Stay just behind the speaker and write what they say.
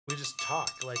We just talk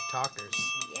like talkers.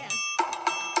 Yeah.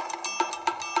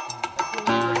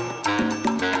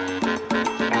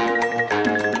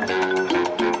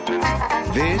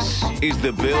 This is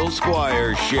the Bill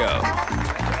Squire Show.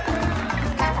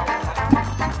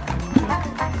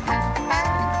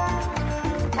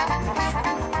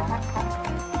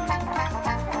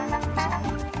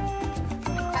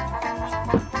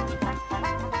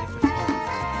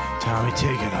 Tommy,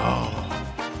 take it all.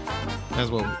 That's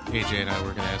what AJ and I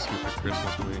were going to ask you for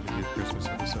Christmas when we did the Christmas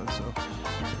episode. So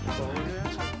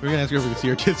we're going to ask you if we can see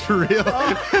your tits for real.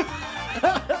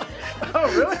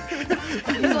 Oh, really?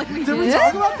 He's like, Did we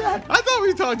talk about that? I thought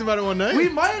we talked about it one night. We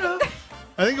might have.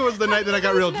 I think it was the night that I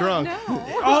got real drunk. No.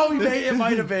 Oh, it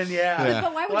might have been, yeah.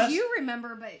 But why would you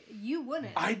remember, but you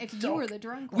wouldn't if you were the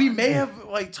drunk one? We may have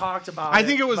talked about I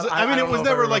think it was. I mean, it was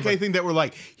never like anything. anything that were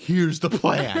like, "Here's the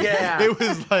plan." Yeah. It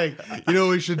was like, you know,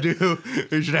 what we should do.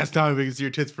 We should ask Tommy if we can see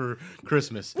your tits for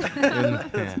Christmas.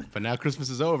 But now Christmas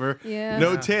is over. Yeah.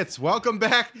 No tits. Welcome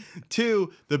back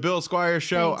to the Bill Squire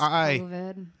Show.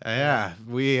 COVID.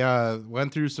 We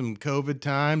went through some COVID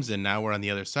times, and now we're on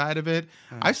the other side of it.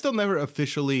 I still never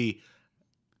officially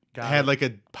had like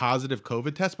a positive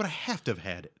COVID test, but I have to have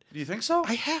had it. Do you think so?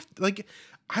 I have, like,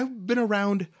 I've been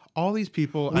around all these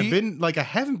people. I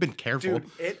haven't been careful.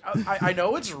 Dude, I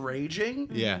know it's raging.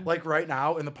 Yeah. Like right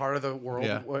now in the part of the world,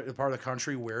 the part of the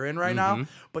country we're in right now,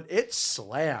 but it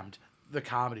slammed the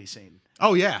comedy scene.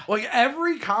 Oh, yeah. Like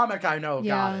every comic I know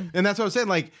got it. And that's what I was saying,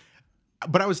 like,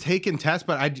 but I was taking tests,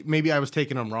 but maybe I was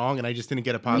taking them wrong, and I just didn't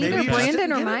get a positive Neither test.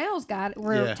 Brandon or Miles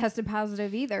were Yeah. tested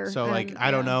positive either. So, like,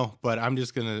 I don't know, but I'm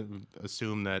just going to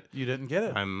assume that You didn't get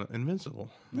it. I'm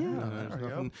invincible. Yeah, There's there we go.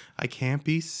 nothing, I can't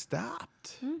be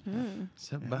stopped.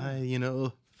 Except by, you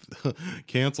know,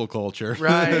 cancel culture.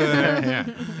 Right. Yeah.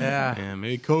 Yeah.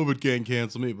 Maybe COVID can't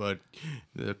cancel me, but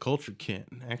the culture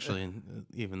can't. Actually, and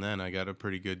even then, I got a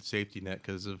pretty good safety net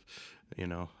because of, you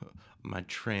know, my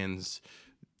trans...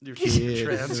 Your kids.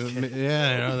 trans kid.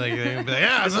 Yeah, you know, like,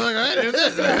 yeah, so like, I did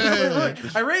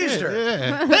this. I raised her.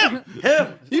 Yeah.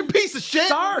 Him. You piece of shit.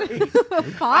 Sorry.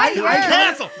 I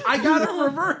cancel. I got it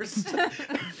reversed.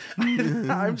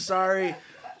 I'm sorry.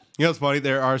 You know what's funny?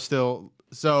 There are still...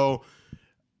 So,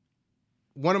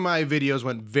 one of my videos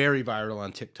went very viral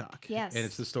on TikTok. Yes. And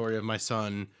it's the story of my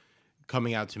son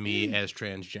coming out to me as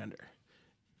transgender.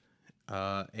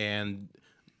 And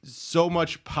so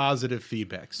much positive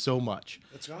feedback. So much.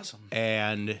 That's awesome.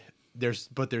 And there's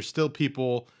still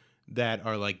people that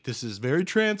are like, this is very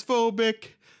transphobic.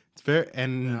 It's very...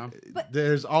 And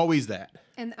there's always that.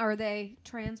 And are they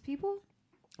trans people?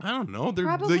 I don't know. They're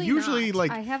Probably usually not. like...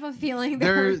 I have a feeling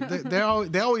they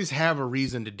always have a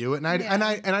reason to do it, and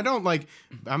I don't like.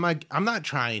 I'm not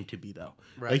trying to be though.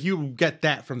 Right. Like you get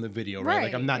that from the video, right?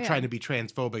 Like I'm not Right, trying to be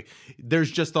transphobic.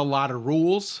 There's just a lot of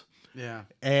rules, Yeah.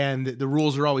 and the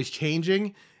rules are always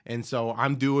changing. And so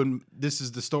I'm doing. This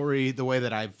is the story the way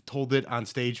that I've told it on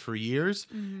stage for years,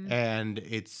 and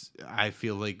I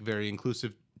feel like very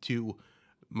inclusive to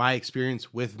my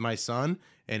experience with my son,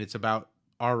 and it's about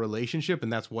our relationship,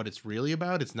 and that's what it's really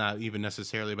about. It's not even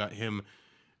necessarily about him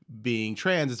being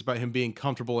trans. It's about him being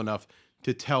comfortable enough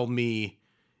to tell me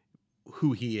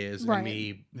who he is, and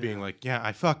me being like, yeah,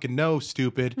 I fucking know,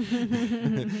 stupid,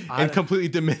 and completely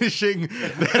diminishing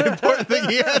that important thing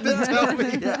he had to tell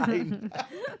me.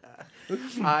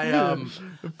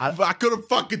 I could have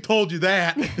fucking told you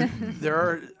that.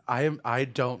 I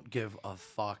don't give a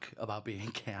fuck about being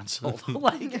canceled,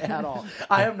 like at all.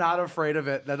 I am not afraid of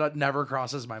it. That never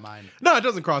crosses my mind. No, it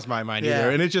doesn't cross my mind Yeah. either.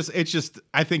 And it's just,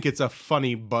 I think it's a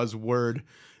funny buzzword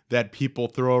that people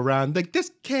throw around, like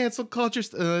this cancel culture,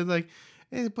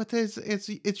 but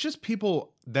it's just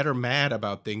people that are mad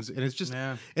about things, and it's just,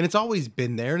 and it's always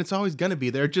been there, and it's always gonna be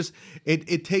there.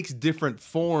 It takes different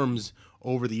forms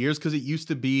over the years because it used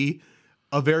to be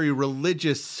a very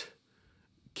religious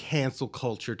cancel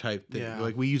culture type thing. Yeah.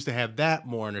 Like we used to have that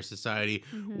more in our society,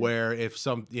 where if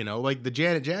some, like the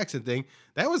Janet Jackson thing,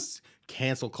 that was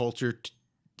cancel culture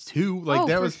too. Like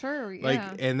that for was sure, like,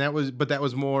 yeah. and that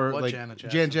was more What like Janet Jackson?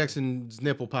 Janet Jackson's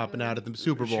nipple popping out at the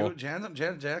Super Bowl. Janet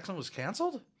Jackson was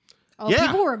canceled? Oh, Yeah.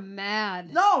 people were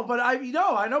mad. No, but I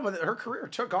know, but her career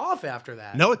took off after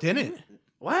that. No, it didn't.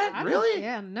 What? Really?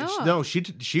 Yeah, no. No,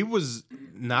 she was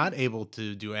not able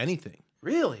to do anything.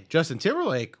 Really? Justin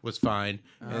Timberlake was fine,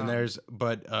 and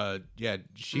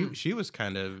she was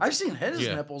kind of. I've seen his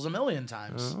nipples a million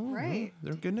times. Right.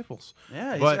 They're good nipples.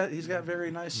 Yeah, he's got very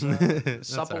nice,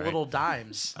 supple all right. little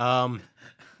dimes.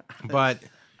 But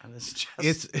on his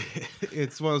chest.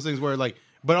 it's one of those things where like,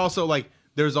 but also like,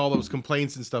 there's all those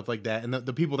complaints and stuff like that, and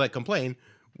the people that complain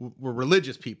were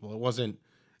religious people. It wasn't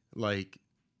like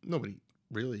nobody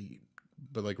really,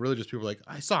 but like really just people like,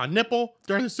 I saw a nipple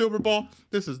during the Super Bowl.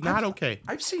 This is not okay.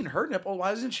 I've seen her nipple.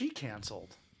 Why isn't she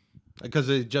canceled? Because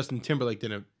Justin Timberlake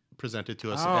didn't present it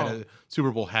to us at a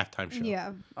Super Bowl halftime show.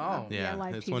 Yeah. Oh. Yeah,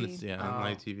 live it's TV. when it's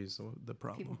live TV is the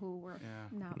problem. People who were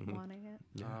not wanting it.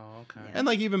 Yeah. Oh, okay. And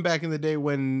like even back in the day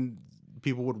when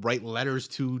people would write letters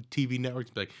to TV networks,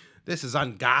 be like, "This is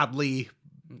ungodly."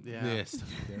 Yeah. Stuff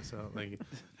like that. So like,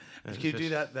 Can you do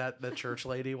that church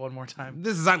lady one more time?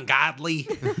 This is ungodly.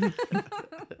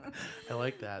 I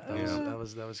like that. That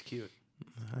was cute.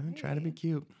 I try to be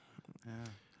cute. Yeah.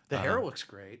 The hair looks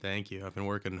great. Thank you. I've been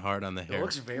working hard on the hair. It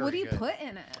looks very What do you good. put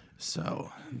in it? So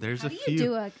there's How a do few. you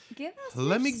do it? Give us.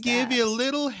 Let your me give you a steps.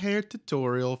 little hair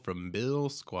tutorial from Bill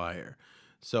Squire.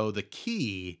 So the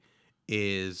key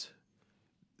is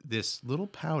this little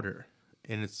powder,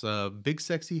 and it's big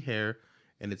sexy hair,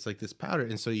 and it's like this powder,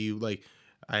 and so you like.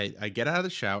 I get out of the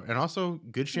shower, and also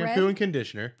good shampoo Red? and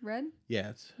conditioner. Red?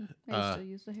 Yeah, it's I used to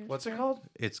use the hair. What's it spray. called?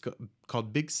 it's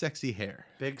called Big Sexy Hair,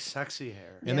 Big sexy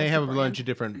hair. and Yeah, they it's have a a bunch brand. of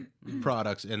different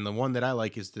products. And the one that I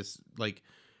like is this like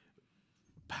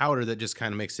powder that just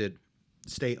kind of makes it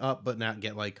stay up but not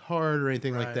get like hard or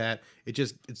anything like Right. that.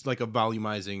 It's like a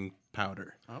volumizing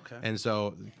powder. Okay. And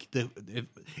so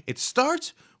it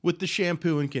starts with the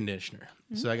shampoo and conditioner.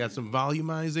 So I got some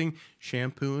volumizing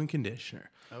shampoo and conditioner.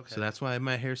 Okay. So that's why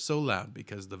my hair's so loud,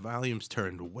 because the volume's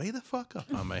turned way the fuck up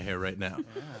on my hair right now.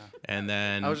 And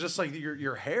then I was just like,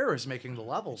 your hair is making the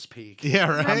levels peak. yeah, On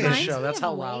right. this Reminds show. me That's of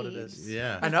how loud it waves. is.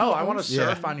 Yeah. I know. I want to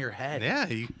Yeah. surf on your head. Yeah,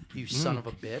 You son of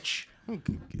a bitch.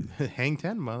 hang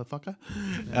 10, motherfucker.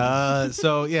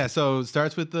 So it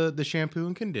starts with the shampoo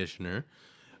and conditioner.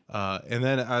 And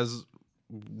then I was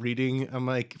reading, I'm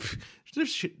like,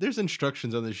 there's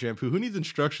instructions on the shampoo. Who needs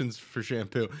instructions for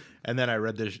shampoo? And then I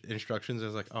read the instructions. I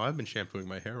was like, oh, I've been shampooing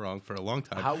my hair wrong for a long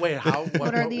time.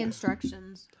 What are the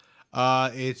instructions?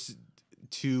 It's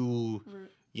to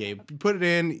you put it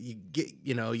in. You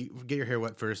get your hair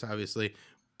wet first, obviously,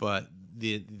 but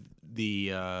the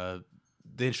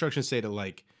instructions say to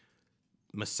like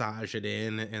massage it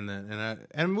in,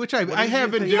 and which I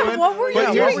have been doing. What were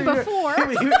you doing before?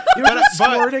 You're just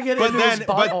squirting it into his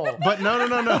butthole. But no.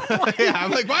 Yeah,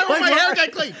 I'm like, why won't my hair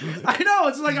get clean? I know.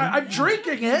 It's like I'm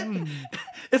drinking it.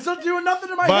 It's not doing nothing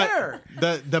to my But hair.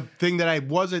 the thing that I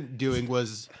wasn't doing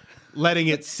was letting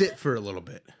it sit for a little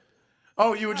bit.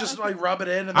 Oh, you would just like rub it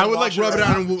in, and then I would like wash rub it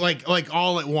out. on like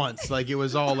all at once, like it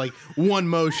was all like one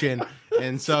motion.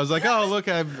 And so I was like, oh look,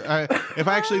 if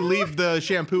I actually leave the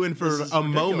shampoo in for a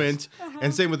moment,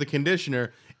 and same with the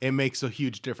conditioner, it makes a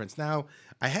huge difference. Now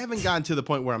I haven't gotten to the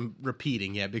point where I'm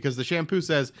repeating yet, because the shampoo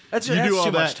says That's you do all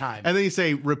too that, much time. and then you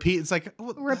say repeat. It's like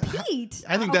Repeat.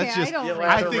 I think Okay, that's just. I don't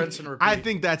Yeah, really- rinse and repeat. I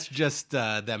think that's just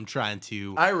them trying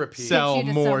to. I repeat. Sell Get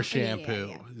you to more some- yeah,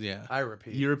 shampoo. Yeah, I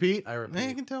repeat. You repeat? I repeat. Man,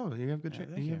 you can tell. You have good.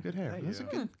 thank You have good hair. Thank That's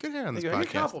you. good hair on this I get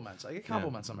podcast. compliments. I get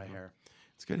compliments on my hair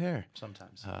It's good hair.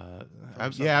 sometimes.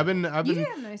 I've been. You do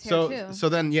have nice hair, so too. so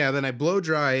then I blow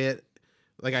dry it.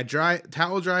 Like I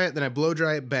towel dry it, then I blow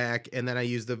dry it back, and then I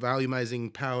use the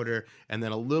volumizing powder, and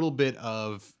then a little bit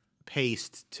of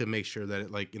paste to make sure that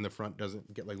it like in the front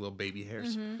doesn't get like little baby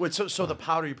hairs. Wait, so the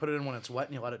powder you put it in when it's wet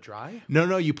and you let it dry?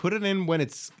 No, you put it in when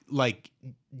it's like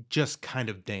just kind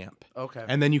of damp. Okay.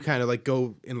 And then you kind of like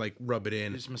go and like rub it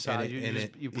in. You just massage-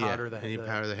 you powder the- and you the-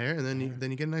 powder the hair, and then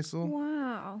you get a nice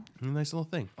little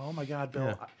thing. Oh my God, Bill!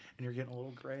 Yeah. And you're getting a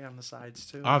little gray on the sides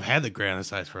too. Oh, I've had the gray on the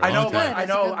sides for a I know, long but time. I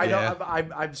know. Yeah.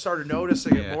 I've started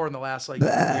noticing it Yeah. more in the last like year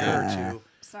or two.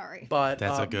 Sorry. But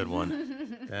That's a good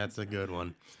one. That's a good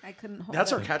one. I couldn't hold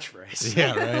That's it. our catchphrase.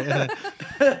 Yeah,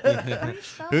 right.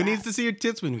 Who needs to see your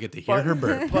tits when you get to hear her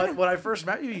burp? But when I first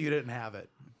met you, you didn't have it.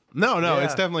 No, Yeah.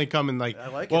 it's definitely coming. Like, I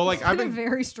like well, it. like I've It's been a been,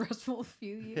 very stressful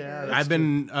few years. Yeah, I've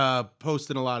been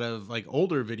posting a lot of like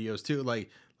older videos too. Like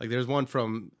there's one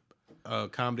from a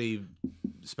comedy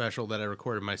special that I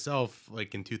recorded myself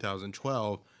like in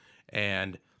 2012,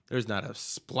 and there's not a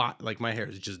splot. Like my hair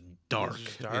is just dark.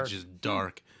 It's just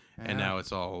dark, and now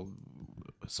it's all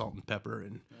salt and pepper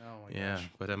and Oh my yeah. gosh.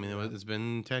 But I mean, it's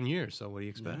been 10 years. So what do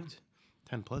you expect?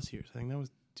 10 plus years. I think that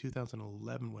was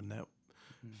 2011 when that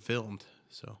filmed.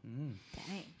 So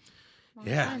Dang.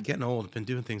 yeah, getting old. Been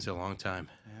doing things a long time.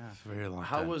 Yeah. For a very long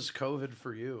How time. was COVID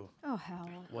for you? Oh, hell.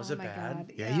 Was Oh it my bad?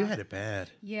 God. Yeah, you had it bad.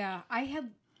 Yeah, I had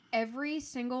every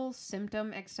single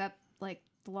symptom except like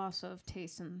the loss of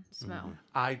taste and smell.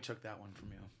 I took that one from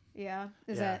you. Yeah.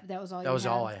 That was all That was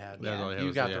all I had. That was all I had,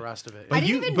 You got the rest of it. But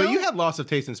you had loss of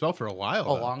taste and smell for a while.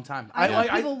 A long time. I know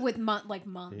people with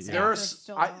months.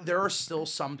 There are still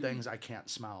some things I can't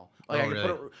smell.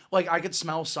 Like I could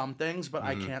smell some things, but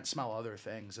I can't smell other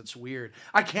things. It's weird.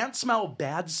 I can't smell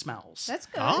bad smells. That's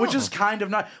good. Which is kind of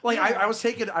not like I was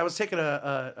taking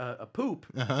a poop.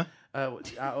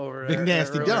 Over big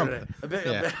nasty dump.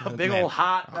 A big old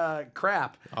hot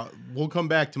crap. We'll come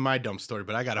back to my dump story,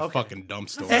 but I got a fucking dump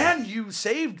story. And you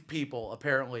saved people,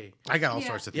 apparently. I got all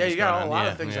sorts of things. Yeah, you got a lot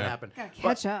of things that happened. Gotta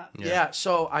catch up. Yeah,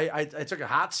 so I took a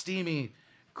hot, steamy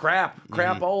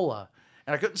crapola,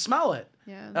 and I couldn't smell it.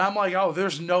 Yeah. And I'm like, oh,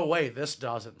 there's no way this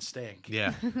doesn't stink.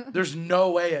 Yeah. There's no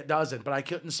way it doesn't, but I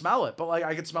couldn't smell it. But like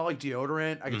I could smell like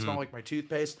deodorant. I could smell like my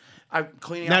toothpaste. I'm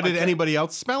cleaning now, out did anybody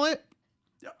else smell it?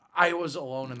 I was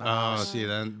alone in the house. Oh, see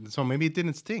then. So maybe it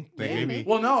didn't stink. Maybe.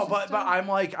 Well, no, but I'm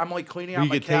like cleaning out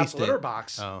my cat's litter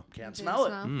box. Oh. Can't smell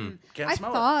it. Can't smell it. I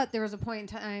thought there was a point in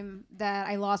time that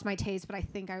I lost my taste, but I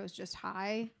think I was just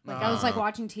high. Like I was like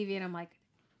watching TV and I'm like,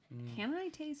 can I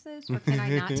taste this or can I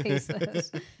not taste this?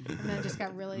 And then it just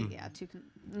got really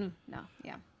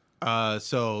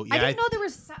So I didn't know there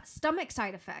was stomach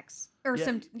side effects or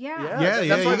some you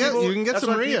can get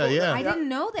some Maria. I didn't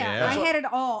know that. Yeah. I had it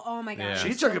all. Oh my gosh. Yeah.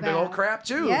 She took a big old crap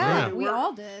too. Yeah, we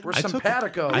all did. We're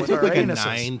simpatico I with took our like a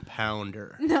anuses.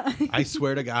 9-pounder. I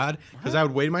swear to God, because I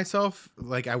would weigh myself.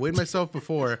 Like I weighed myself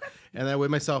before, and I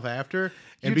weighed myself after.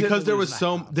 And because there was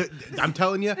I'm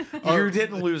telling you, you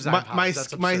didn't lose 9 pounds.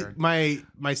 That's absurd.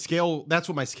 my scale. That's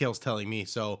what my scale's telling me.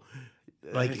 So,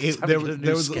 like there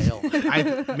was scale.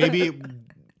 I maybe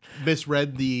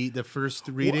misread the first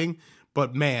reading,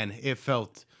 but man, it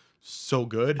felt so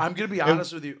good. I'm gonna be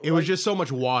honest with you. It was just so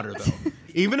much water, though.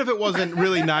 Even if it wasn't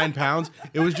really 9 pounds,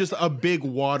 it was just a big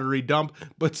watery dump,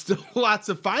 but still lots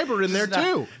of fiber in there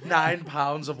too. 9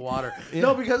 pounds of water. Yeah.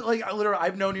 No, because like literally,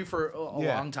 I've known you for a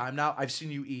long time now. I've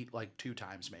seen you eat like 2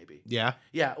 times, maybe. Yeah.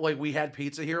 Yeah, like we had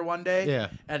pizza here one day. Yeah.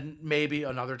 And maybe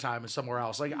another time somewhere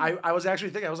else. Like I was actually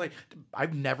thinking, I was like,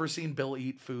 I've never seen Bill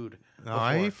eat food. No,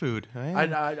 I eat food.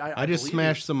 I just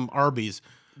smashed some Arby's.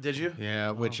 Did you?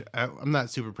 Yeah, which I'm not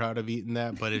super proud of eating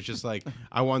that, but it's just like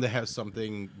I wanted to have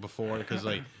something before because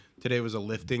like today was a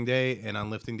lifting day, and on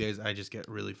lifting days I just get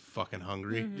really fucking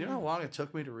hungry. Do you know how long it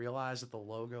took me to realize that the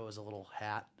logo is a little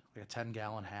hat, like a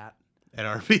 10-gallon hat? At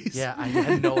Arby's? Yeah, I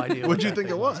had no idea. What'd you think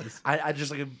it was? I just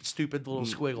like a stupid little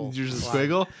squiggle. Just a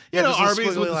squiggle? Yeah,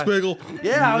 Arby's with a squiggle.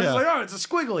 Yeah, I was like, oh, it's a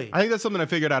squiggly. I think that's something I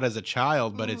figured out as a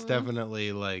child, but it's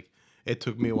definitely like it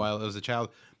took me a while as a child.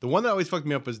 The one that always fucked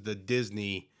me up was the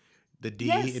Disney. The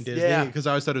D in Disney, because I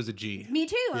always thought it was a G. Me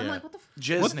too. Yeah. I'm like, what the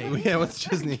Disney. What's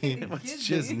Disney? What's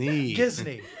Disney?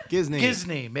 Disney.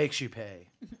 Disney makes you pay.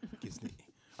 Disney.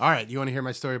 All right, you want to hear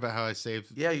my story about how I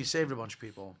saved? Yeah, you saved a bunch of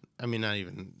people. I mean, not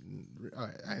even.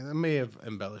 I may have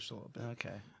embellished a little bit.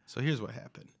 Okay. So here's what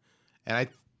happened, and I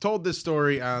told this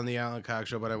story on the Alan Cox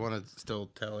Show, but I want to still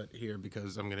tell it here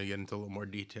because I'm going to get into a little more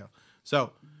detail.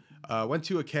 So, went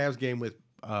to a Cavs game with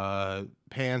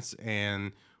Pants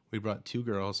and. We brought 2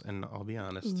 girls, and I'll be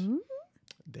honest,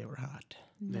 they were hot.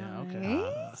 Yeah,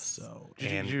 okay.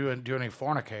 Did you do any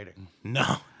fornicating?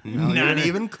 No, not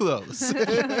even close.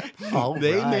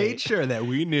 They made sure that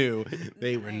we knew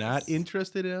they were not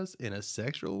interested in us in a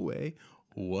sexual way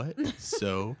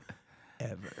whatsoever.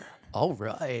 All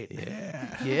right.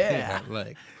 Yeah.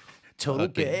 Like total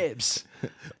babes.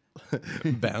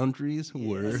 Boundaries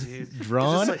were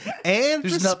drawn and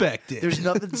respected. There's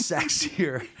nothing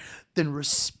sexier than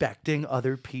respecting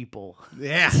other people.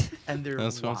 Yeah. And their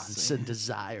wants and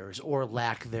desires or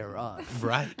lack thereof.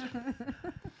 Right.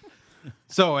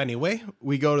 So anyway,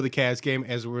 we go to the Cavs game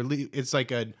as we're it's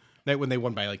like a night when they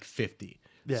won by like 50.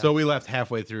 Yeah. So we left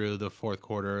halfway through the fourth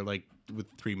quarter, like with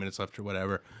 3 minutes left or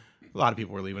whatever. A lot of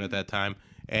people were leaving at that time.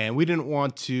 And we didn't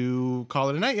want to call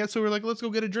it a night yet, so we're like, let's go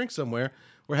get a drink somewhere.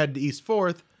 We're headed to East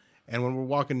 4th, and when we're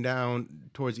walking down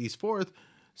towards East 4th,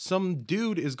 some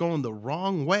dude is going the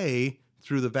wrong way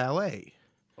through the valet.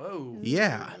 Whoa.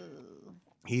 Yeah.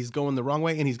 He's going the wrong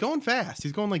way, and he's going fast.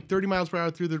 He's going like 30 miles per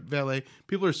hour through the valet.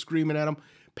 People are screaming at him.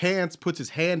 Pants puts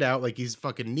his hand out like he's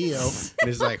fucking Neo, and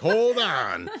he's like, hold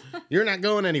on. You're not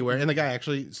going anywhere. And the guy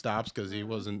actually stops because he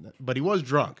wasn't, but he was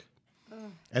drunk.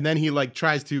 And then he like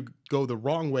tries to go the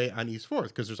wrong way on East 4th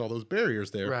because there's all those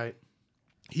barriers there. Right.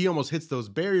 He almost hits those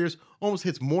barriers, almost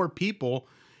hits more people.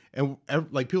 And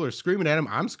like people are screaming at him.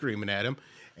 I'm screaming at him.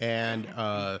 And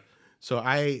so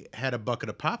I had a bucket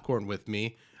of popcorn with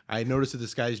me. I noticed that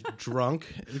this guy's drunk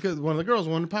because one of the girls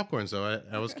wanted popcorn, so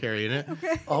I was carrying it.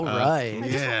 Okay. All right.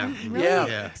 I'm really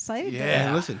Yeah. excited. Yeah.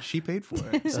 And listen, she paid for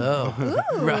it. So.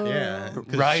 Oh. Right. Yeah. 'Cause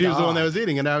Right she was the one that on. was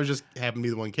eating, and I was just happened to be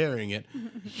the one carrying it.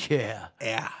 Yeah.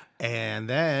 Yeah. And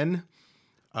then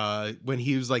when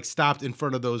he was like stopped in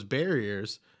front of those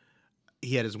barriers,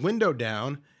 he had his window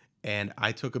down, and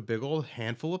I took a big old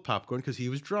handful of popcorn because he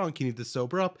was drunk. He needed to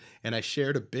sober up, and I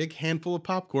shared a big handful of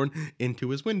popcorn into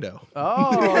his window.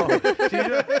 Oh.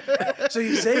 So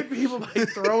you save people by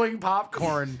throwing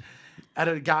popcorn at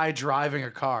a guy driving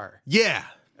a car. Yeah.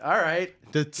 All right.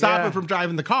 To stop Yeah. him from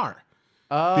driving the car.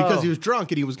 Oh. Because he was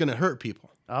drunk and he was going to hurt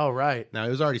people. Oh, right. Now, he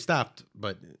was already stopped,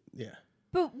 but yeah.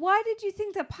 But why did you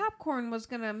think that popcorn was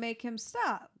going to make him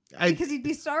stop? I- Because he'd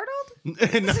be startled? No.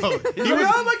 He's like,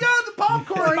 oh my God, the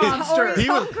popcorn monster.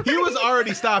 He was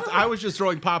already stopped. I was just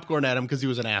throwing popcorn at him because he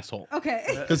was an assoul. Okay.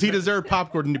 Because he deserved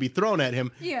popcorn to be thrown at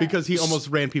him Yeah. because he almost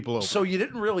ran people over. So you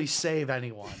didn't really save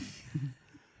anyone.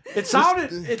 It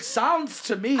sounds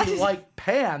to me like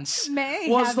Pants May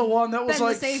was have the one that was been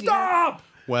the like, savior. stop.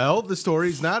 Well, the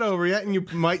story's not over yet, and you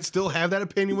might still have that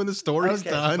opinion when the story's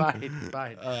Okay, done.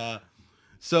 fine.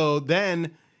 So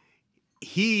then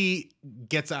he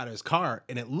gets out of his car,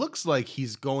 and it looks like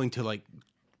he's going to like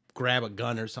grab a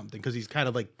gun or something because he's kind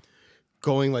of like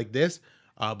going like this.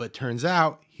 But turns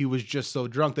out he was just so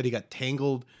drunk that he got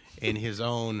tangled in his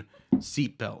own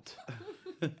seatbelt.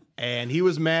 And he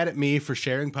was mad at me for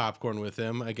sharing popcorn with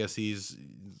him. I guess he's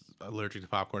allergic to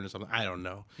popcorn or something. I don't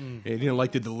know. He didn't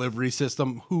like the delivery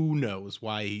system. Who knows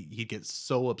why he gets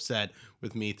so upset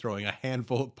with me throwing a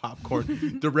handful of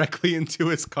popcorn directly into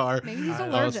his car. Maybe he's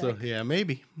allergic. Yeah,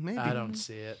 maybe. I don't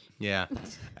see it. Yeah.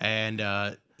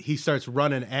 And he starts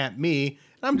running at me.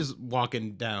 And I'm just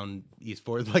walking down East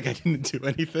 4th like I didn't do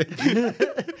anything.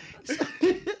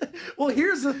 Well,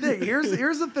 here's the thing.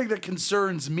 Here's the thing that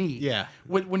concerns me. Yeah.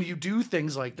 When you do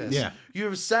things like this, Yeah. you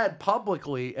have said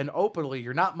publicly and openly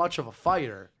you're not much of a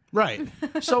fighter. Right.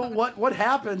 So what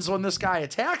happens when this guy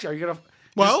attacks you? Are you gonna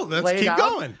Well, just let's lay keep down?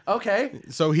 going. Okay.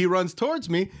 So he runs towards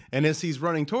me, and as he's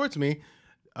running towards me,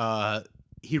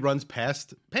 he runs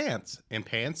past Pants, and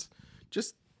Pants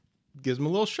just gives him a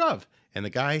little shove, and the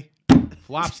guy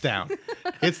flops down,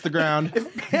 hits the ground.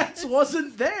 If Pants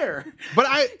wasn't there. But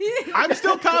I'm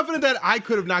still confident that I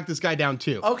could have knocked this guy down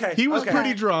too. Okay, he was okay.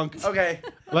 pretty drunk. Okay.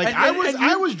 Like And-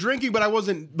 I was drinking, but I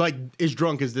wasn't like as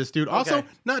drunk as this dude. Also, Okay.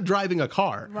 not driving a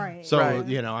car. Right. So Right.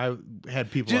 you know, I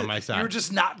had people on my side. You were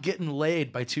just not getting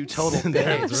laid by two total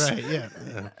That's babes. right.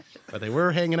 Yeah. But they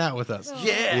were hanging out with us.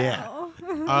 Yeah.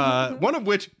 Yeah. One of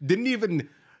which didn't even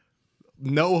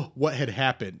know what had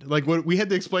happened. Like what we had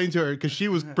to explain to her because she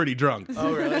was pretty drunk.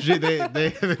 Oh, really? They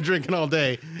had been drinking all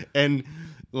day, and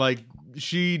like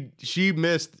she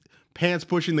missed Pants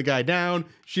pushing the guy down.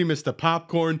 She missed the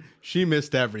popcorn. She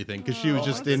missed everything because she was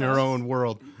just in her own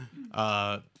world.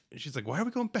 She's like, "Why are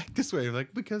we going back this way?" I'm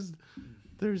like, because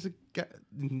there's a guy.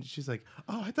 And she's like,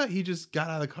 "Oh, I thought he just got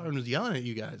out of the car and was yelling at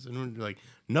you guys." And we're like,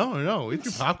 "No, we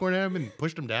threw popcorn at him and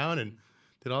pushed him down and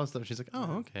did all this stuff." She's like,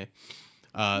 "Oh, okay."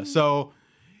 So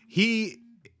he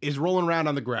is rolling around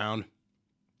on the ground,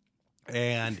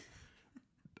 and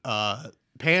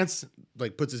Pants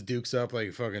like puts his dukes up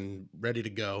like fucking ready to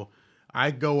go.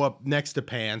 I go up next to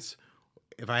Pants.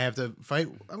 If I have to fight,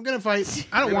 I'm gonna fight.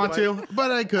 I don't want to,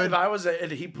 but I could. If I was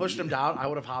if he pushed him down, I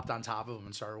would have hopped on top of him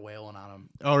and started wailing on him.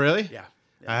 Oh, really? Yeah.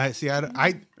 I see.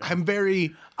 I'm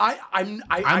very.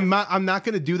 I'm not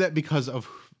gonna do that because of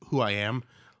who I am.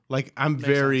 Like I'm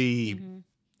very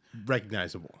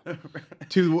recognizable.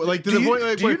 To like to the point.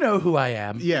 Like, do you know who I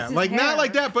am? Yeah, It's his like not hair.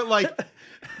 like that, but like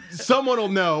someone will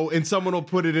know, and someone will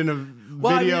put it in a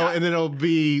Well, I mean, video, and then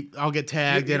I'll get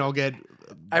tagged, and I'll get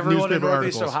Everyone in newspaper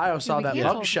Northeast articles. Ohio saw You'll that be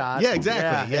canceled. mugshot. Yeah,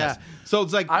 exactly. Yeah, Yes. So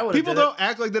it's like I would've people did it. don't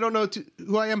act like they don't know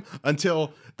who I am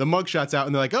until the mugshot's out,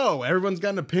 and they're like, "Oh, everyone's got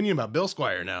an opinion about Bill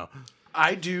Squire now."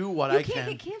 I do what You I can't can.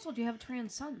 get canceled. You have a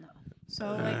trans son, though. So,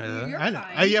 like, you're I know.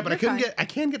 fine. Yeah, but You're fine. I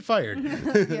can get fired. Yeah.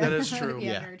 That is true.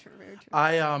 Yeah, Yeah. very true, very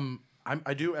true.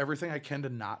 I do everything I can to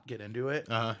not get into it.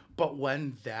 But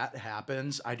when that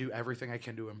happens, I do everything I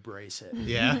can to embrace it.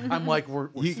 Yeah. I'm like, we're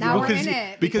Now we're because in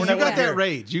it. because We're you got here. that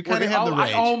rage. You we're kind of gonna- have the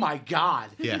rage, oh my God.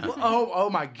 Yeah. Oh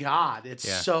my God. It's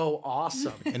Yeah. so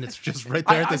awesome. and it's just right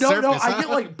there at the no, surface. I huh? get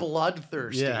like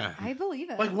bloodthirsty. yeah. I believe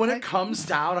it. Like when it comes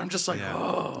down, I'm just like,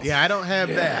 oh Yeah, I don't have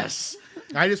yes. that.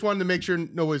 I just wanted to make sure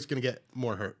nobody's gonna get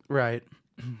more hurt. Right.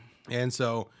 And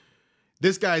so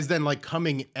this guy's then like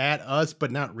coming at us,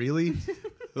 but not really.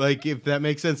 Like, if that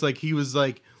makes sense. Like, he was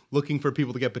like looking for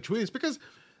people to get between us because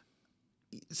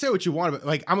say what you want about,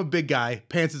 like, I'm a big guy.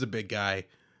 Pants is a big guy.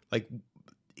 Like,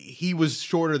 he was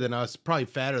shorter than us, probably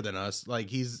fatter than us. Like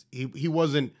he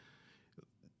wasn't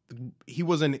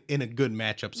in a good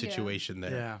matchup situation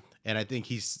there. Yeah. And I think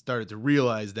he started to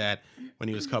realize that when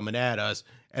he was coming at us.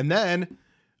 And then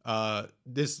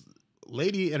this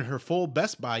lady in her full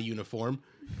Best Buy uniform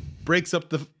breaks up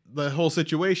the whole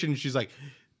situation. She's like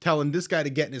telling this guy to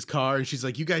get in his car, and she's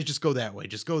like, "You guys just go that way.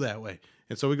 Just go that way."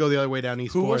 And so we go the other way down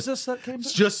East 4th. Who was this that came?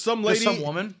 Just some lady. Just some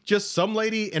woman? Just some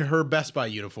lady in her Best Buy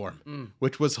uniform,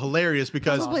 which was hilarious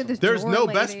because Probably there's the no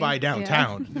door Best lady. Buy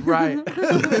downtown. Right.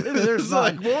 There's It's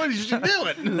none. like, what is she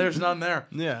doing? There's none there.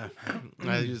 Yeah.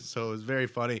 So it was very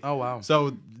funny. Oh, wow.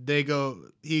 So they go,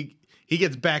 he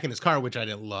gets back in his car, which I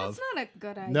didn't love. That's not a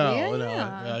good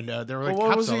idea. No. There were like Well,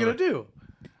 what cops was he all gonna over. do?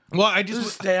 Well, I Just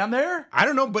just, stand there? I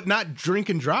don't know, but not drink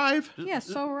and drive. Yeah,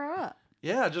 sober up.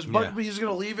 Yeah, but he's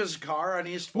gonna leave his car on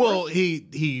East 4th. Well,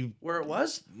 he where it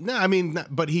was? no, I mean,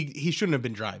 but he shouldn't have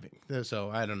been driving.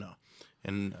 So I don't know.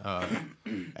 And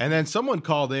and then someone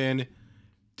called in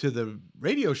to the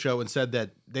radio show and said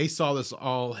that they saw this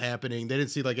all happening. They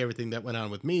didn't see like everything that went on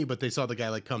with me, but they saw the guy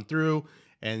like come through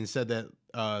and said that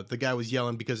the guy was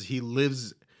yelling because he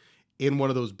lives in one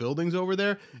of those buildings over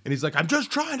there, and he's like, "I'm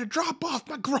just trying to drop off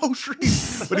my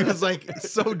groceries," but he was like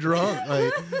so drunk,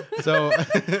 like so.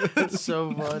 That's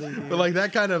so funny. Dude. But like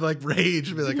that kind of like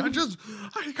rage, be like, I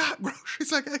got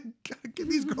groceries. Like I gotta get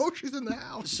these groceries in the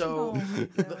house. So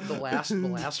the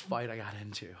last fight I got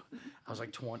into, I was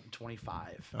like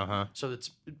 25. So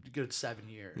it's a good 7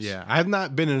 years. Yeah, I have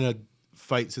not been in a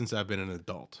fight since I've been an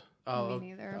adult. Oh, Me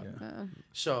neither.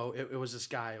 so it was this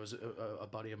guy. It was a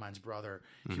buddy of mine's brother.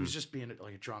 He was just being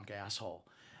like a drunk asshole,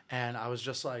 and I was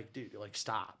just like, dude, like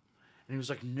stop. And he was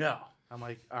like, no. I'm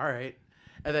like, all right.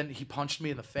 And then he punched me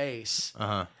in the face,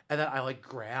 and then I like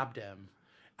grabbed him.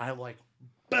 I like,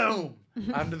 boom,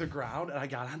 onto the ground, and I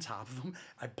got on top of him.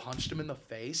 I punched him in the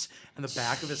face, and the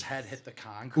back of his head hit the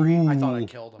concrete. I thought I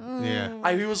killed him.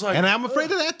 Yeah. He was like, And I'm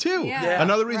afraid of that too. Yeah.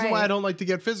 Another reason why Right. I don't like to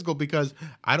get physical, because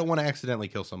I don't want to accidentally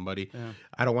kill somebody.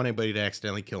 I don't want anybody to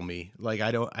accidentally kill me. Like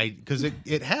because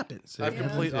it happens. I have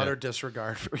complete utter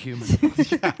disregard for humans.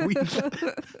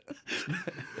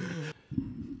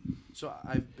 So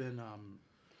I've been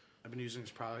using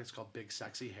this product. It's called Big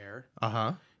Sexy Hair.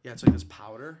 Yeah, it's like this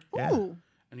powder. Yeah. Ooh.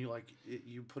 And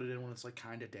you put it in when it's like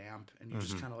kind of damp, and you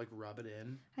just kind of like rub it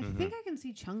in. I think I can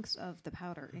see chunks of the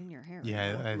powder in your hair. Yeah,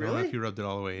 I don't know Really? if you rubbed it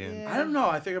all the way in. Yeah. I don't know.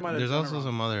 I think I might have. There's done it also wrong.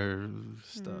 some other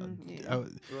stuff.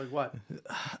 Like what?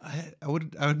 I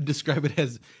would describe it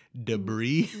as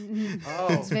debris. Oh.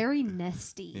 It's very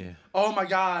nesty. Yeah. Oh my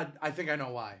God! I think I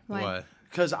know why. Why? What?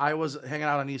 Because I was hanging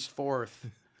out on East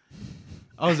 4th.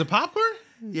 Oh, is it popcorn?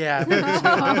 Yeah, I think it's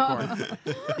popcorn.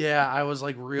 Yeah, I was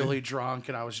like really drunk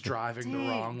and I was driving the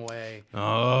wrong way.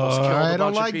 Oh, killed a I don't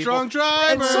bunch of like people. drunk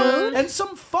drivers. And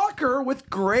some fucker with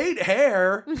great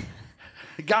hair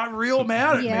got real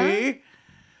mad at Yeah? me.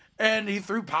 And he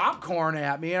threw popcorn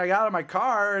at me. And I got out of my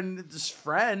car, and this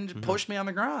friend pushed me on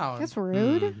the ground. That's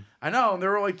rude. I know. And there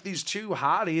were like these two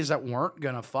hotties that weren't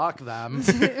going to fuck them.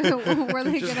 Were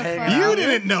they Just gonna hang fuck? out. You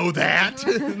didn't know that.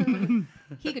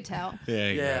 He could tell.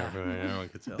 Yeah. Everyone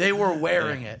could tell. They were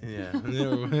wearing it. Yeah.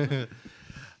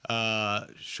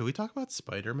 Should we talk about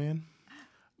Spider-Man?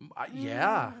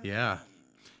 Yeah. Yeah.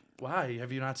 Why?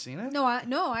 Have you not seen it? No, I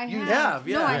have. have,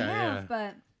 yeah. No, I Yeah, have, yeah.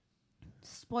 but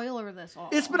spoiler this all.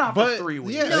 It's been out But for 3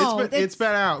 weeks. yeah, No, it's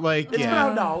been out. Like It's been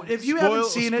out now. If you haven't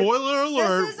seen it, spoiler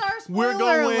alert. This is our We're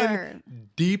spoiler going alert.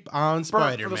 deep on burp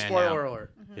Spider-Man for the spoiler now.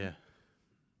 alert. Yeah.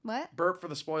 What? Burp for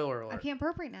the spoiler alert. I can't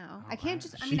burp right now. I can't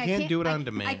just. I She mean, I can't can't do it I- on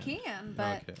demand. I can,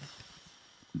 but Okay.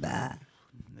 Yeah.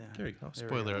 There you go. There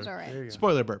we Spoiler. it's all right. There you go.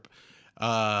 Spoiler burp.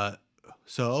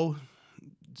 So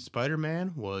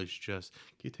Spider-Man was just. Can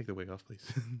you take the wig off, please?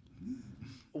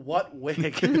 What wig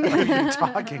are you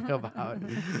talking about?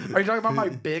 Are you talking about my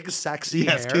big sexy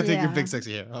Yes. Can you hair? take your Yeah. big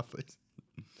sexy hair off, please?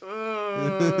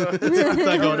 It's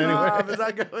not going anywhere. It's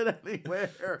not going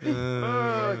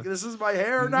anywhere. This is my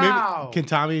hair now. Maybe, can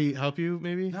Tommy help you?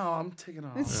 Maybe. No, I'm taking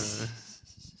off.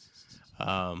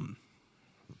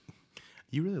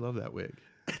 You really love that wig.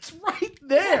 It's right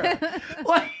there.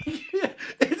 Like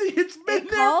it's been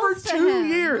there calls for to 2 him.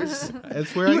 years.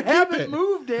 That's where I You keep haven't it.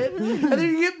 moved it, and then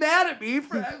you get mad at me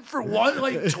for one,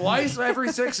 like twice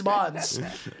every 6 months.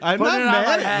 I'm Putting not it on my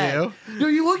mad at head. you. No,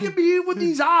 you look at me with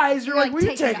these eyes. You're like, Like, "Will you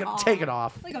take take it it? off." Take it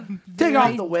off. like a Take off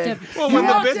very the wig." Well, You when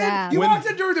the walked bit- in. You when- walked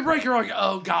in during the break. You're like,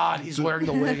 "Oh God, he's wearing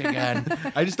the wig again."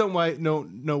 I just don't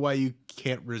know why you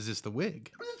can't resist the wig.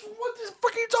 What the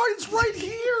fuck are you talking? It's right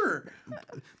here.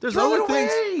 There's Throw other it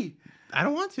things. away. I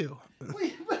don't want to.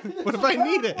 Wait, What if I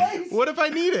need it? What if I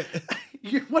need it?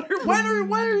 When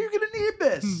are you gonna need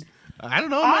this? I don't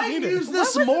know. I use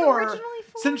this What was it more originally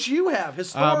for? since you have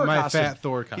his Thor my costume. fat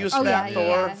Thor costume. He was Oh, Fat yeah, Thor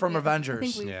yeah, from yeah. I Avengers,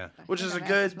 think we- Yeah. I which think is a I've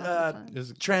good asked about this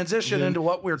one. transition into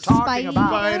what we're talking about.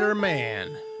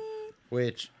 Spider-Man,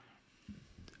 which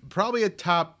probably a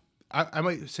top. I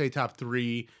might say top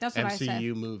 3 That's what I MCU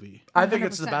said. movie. I think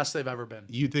it's the 100%. best they've ever been.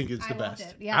 You think it's the I loved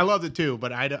best? it, yeah. I loved it too,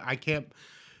 but I can't.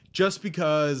 Just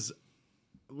because,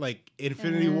 like,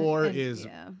 Infinity War is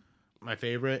my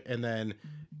favorite, and then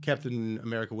Captain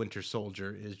America: Winter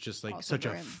Soldier is just like Also such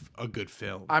a good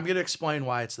film. I'm gonna explain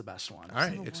why it's the best one. All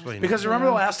right, explain. Because it. remember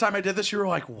the last time I did this, you were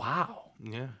like, "Wow."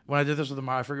 Yeah, When I did this with the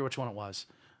I forget which one it was.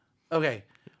 Okay,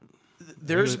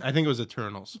 I think it was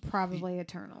Eternals. Probably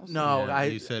Eternals. no. Yeah, I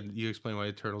you said you explained why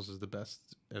Eternals is the best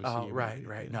MCU. Oh, right, movie.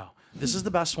 right. No, this is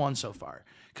the best one so far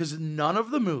because none of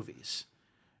the movies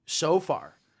so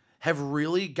far have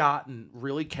really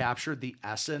captured the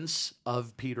essence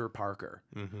of Peter Parker,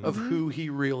 of who he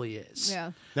really is.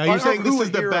 Yeah. Now you're Or saying who this a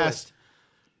is the hero best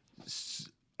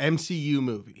MCU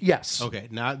movie? Yes. Okay,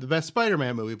 not the best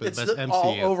Spider-Man movie, but It's the best the,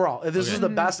 MCU. overall. This Okay. is the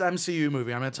best MCU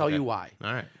movie. I'm going to tell you why.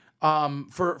 All right.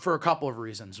 For a couple of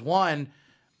reasons. One,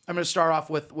 I'm going to start off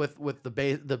with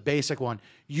the basic one.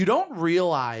 You don't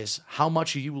realize how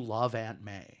much you love Aunt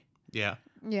May Yeah.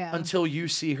 Yeah. until you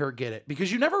see her get it,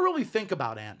 because you never really think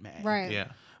about Aunt May. Right.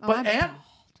 Yeah. But I'm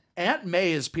Aunt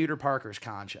May is Peter Parker's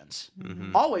conscience.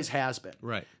 Always has been.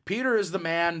 Right. Peter is the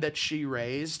man that she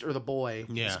raised, or the boy,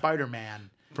 Yeah. Spider-Man.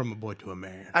 From a boy to a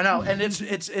man. I know, and it's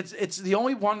the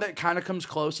only one that kind of comes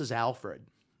close is Alfred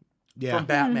Yeah. from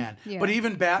Batman. Yeah. But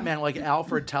even Batman, like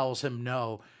Alfred tells him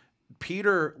no.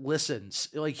 Peter listens.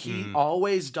 Like he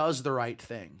always does the right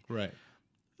thing. Right.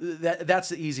 That's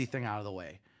the easy thing out of the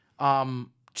way.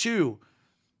 2,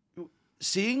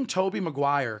 seeing Tobey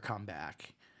Maguire come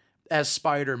back as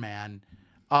Spider-Man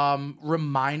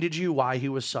reminded you why he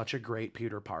was such a great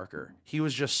Peter Parker. He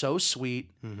was just so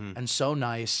sweet and so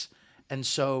nice and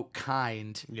so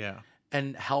kind Yeah.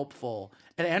 and helpful.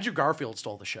 And Andrew Garfield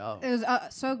stole the show. It was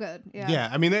so good. Yeah.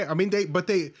 Yeah.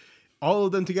 They all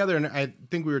of them together, and I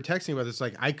think we were texting about this.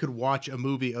 Like, I could watch a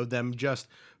movie of them just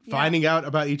finding out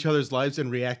about each other's lives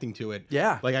and reacting to it.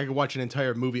 Yeah. Like, I could watch an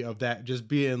entire movie of that just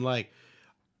being like,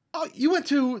 "Oh, you went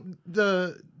to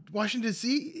the Washington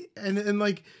D.C. and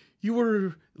like you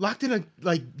were locked in a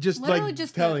Literally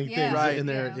just telling the- things yeah. in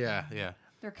there." Yeah. Yeah.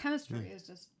 Their chemistry is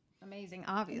just amazing,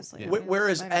 obviously. Yeah. I mean,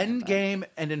 Whereas Spider-Man, but- Endgame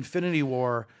and Infinity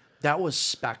War, that was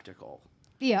spectacle.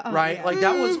 Yeah. Oh, Right? yeah. Like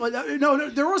that was no,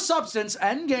 there was substance.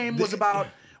 Endgame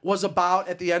was about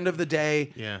at the end of the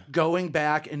day Yeah. going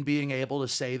back and being able to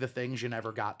say the things you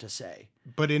never got to say.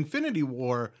 But Infinity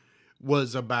War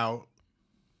was about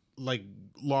like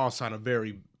loss on a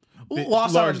very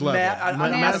Lost large on a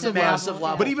level. massive level,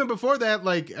 level. But even before that,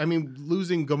 like, I mean,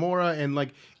 losing Gamora and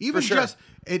like even For sure. just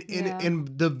in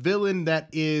the villain that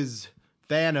is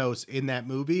Thanos in that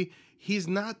movie, he's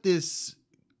not this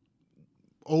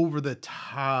over the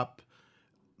top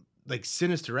like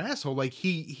sinister asshole. Like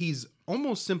he's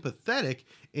almost sympathetic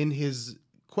in his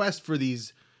quest for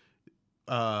these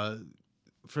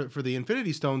for the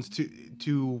Infinity Stones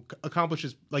to accomplish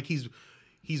his, like, he's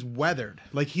weathered,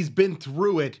 like he's been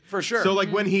through it For sure. So like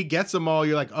when he gets them all,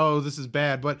 you're like, oh, this is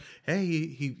bad, but hey,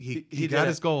 he did got it.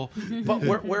 his goal.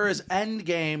 But whereas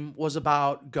Endgame was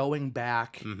about going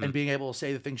back and being able to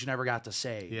say the things you never got to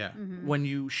say. Yeah. When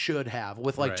you should have,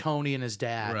 with like Right. Tony and his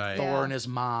dad, Right. Thor Yeah. and his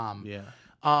mom.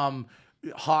 Yeah.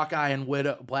 Hawkeye and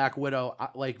Black Widow,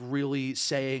 like really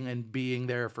saying and being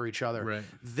there for each other. Right.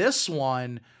 This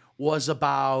one was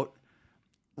about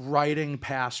righting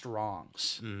past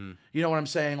wrongs. You know what I'm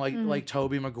saying? Like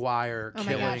Tobey Maguire Oh my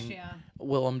killing gosh, yeah.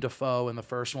 Willem Dafoe in the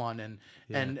first one, and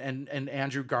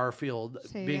Andrew Garfield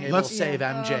Saving being MJ. able to save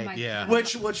Yeah. MJ, Oh my Yeah. God.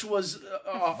 which was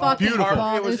Fucking Beautiful.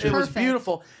 ball. It was perfect.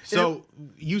 beautiful. So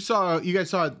you guys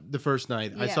saw it the first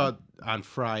night. I Yeah. saw it on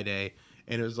Friday,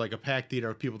 and it was like a packed theater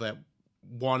of people that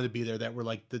wanted to be there, that were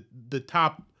like the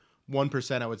top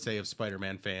 1%, I would say, of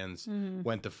Spider-Man fans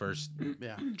went the first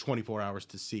 24 hours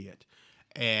to see it.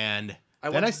 And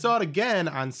then I saw it again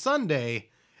on Sunday,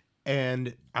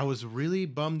 and I was really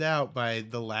bummed out by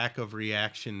the lack of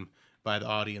reaction by the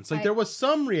audience. Like, there was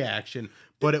some reaction,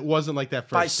 but it wasn't like that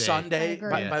first By day. Sunday, agree.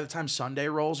 by the time Sunday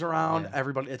rolls around,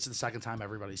 everybody, it's the second time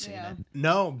everybody's seen Yeah. it.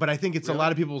 No, but I think it's a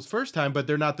lot of people's first time, but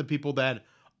they're not the people that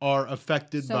are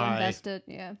affected So by... invested.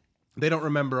 Yeah. They don't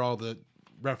remember all the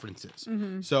references.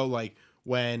 So, like,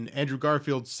 when Andrew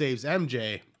Garfield saves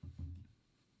MJ,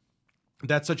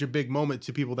 that's such a big moment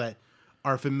to people that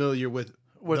are familiar with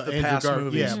the Andrew past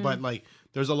movies. Yeah, but like,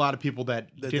 there's a lot of people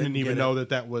that didn't didn't even get know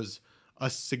that was a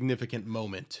significant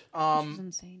moment. Which is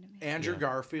insane to me. Andrew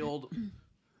Garfield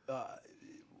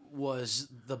was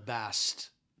the best.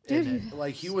 Dude, in it.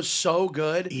 Like he was so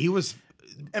good. He was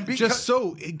And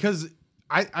because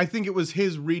I think it was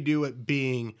his redo at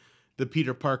being the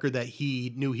Peter Parker that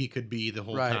he knew he could be the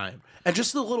whole time. And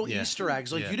just the little Easter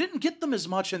eggs. Like, Yeah. you didn't get them as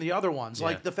much in the other ones. Yeah.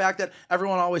 Like, the fact that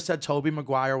everyone always said Tobey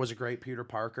Maguire was a great Peter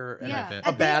Parker and Yeah,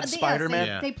 a bad Spider-Man.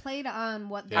 Yeah. They played on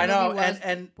what the I know, movie was,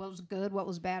 and what was good, what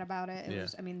was bad about it. It Yeah.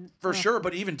 was, I mean, For sure,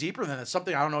 but even deeper than that,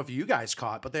 something I don't know if you guys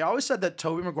caught, but they always said that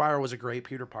Tobey Maguire was a great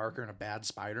Peter Parker and a bad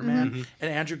Spider-Man,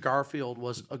 and Andrew Garfield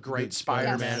was a great Good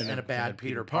Spider-Man Spider-Man and a bad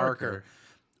Peter Parker. Parker.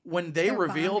 When they They're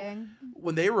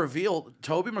revealed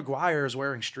Tobey Maguire is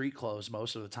wearing street clothes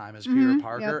most of the time as Peter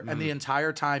Parker, and the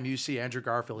entire time you see Andrew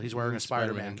Garfield, he's wearing a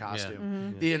Spider-Man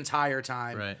costume the entire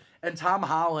time. Right. And Tom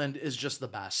Holland is just the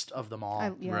best of them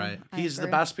all. Right. He's the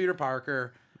agree. best Peter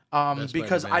Parker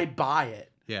because Spider-Man. I buy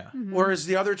it. Yeah. Whereas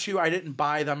the other two, I didn't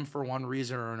buy them for one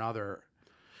reason or another.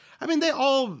 I mean, they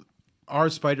all are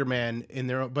Spider-Man in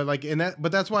their own,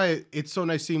 but that's why it's so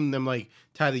nice seeing them like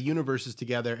tie the universes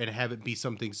together and have it be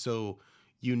something so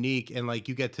unique, and like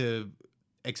you get to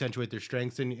accentuate their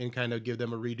strengths and kind of give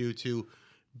them a redo to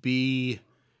be,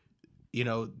 you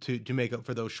know, to make up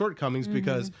for those shortcomings,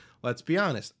 because let's be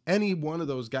honest, any one of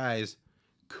those guys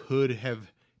could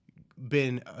have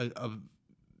been a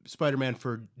Spider-Man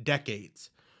for decades.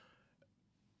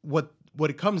 What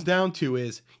it comes down to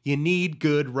is you need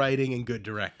good writing and good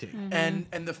directing. And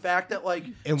the fact that like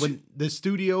And when the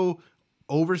studio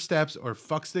oversteps or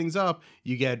fucks things up,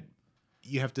 you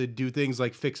have to do things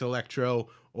like fix Electro,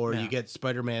 or you get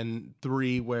Spider-Man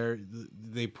 3 where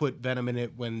they put Venom in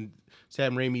it when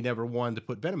Sam Raimi never wanted to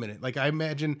put Venom in it. Like, I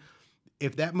imagine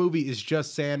if that movie is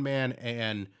just Sandman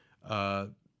and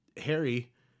Harry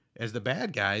as the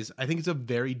bad guys, I think it's a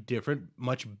very different,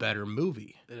 much better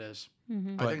movie. it is.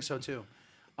 I think so too.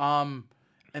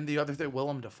 And the other thing,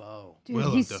 Willem Dafoe. Dude,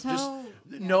 Willem he's Dafoe.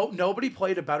 so Nobody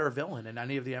played a better villain in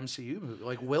any of the MCU movies.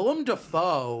 Like Willem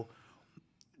Dafoe,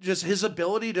 just his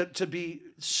ability to be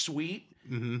sweet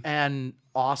and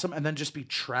awesome, and then just be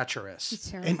treacherous. It's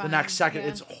The terrifying. next second, Yeah.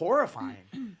 it's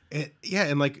horrifying.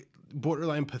 And like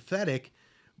borderline pathetic,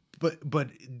 but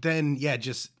then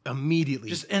just immediately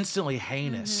Just instantly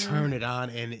heinous. turn it on,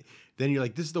 and then you're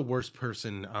like, this is the worst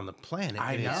person on the planet.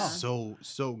 I and know. It's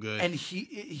so good. And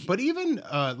he but even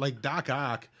like Doc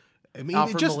Ock, I mean,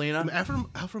 Alfred Molina?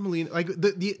 Alfred Molina, like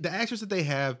the actors that they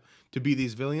have to be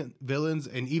these villains,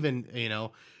 and even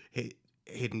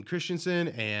Hayden Christensen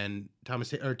and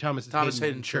Thomas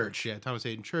Hayden Church. Yeah, Thomas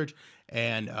Hayden Church,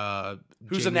 and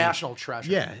who's a national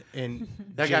treasure. Yeah, and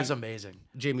That guy's amazing.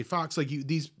 Jamie Foxx. Like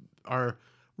these are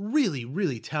really,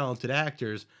 really talented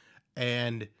actors,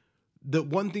 and the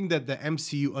one thing that the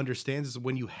MCU understands is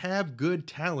when you have good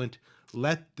talent,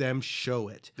 let them show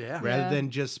it. Yeah. Rather Yeah.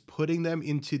 than just putting them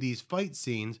into these fight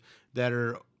scenes that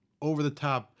are over the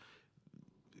top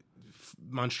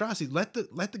monstrosity. Let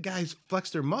the guys flex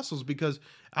their muscles, because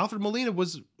Alfred Molina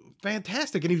was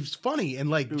fantastic and he was funny and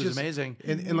like It was amazing.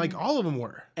 and like all of them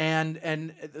were.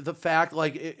 And the fact,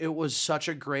 like, it was such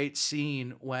a great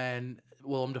scene when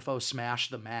Willem Dafoe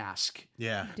smashed the mask.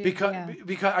 Yeah. Dude, Because yeah.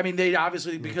 because I mean they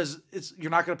obviously because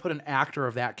you're not going to put an actor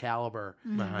of that caliber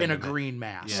Behind in a him. green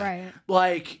mask. Yeah. Right.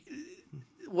 Like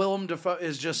Willem Dafoe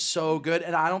is just so good,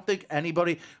 and I don't think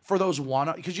anybody for those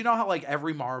because you know how like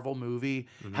every Marvel movie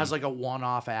has like a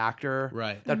one-off actor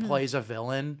Right. that plays a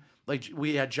villain. Like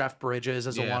we had Jeff Bridges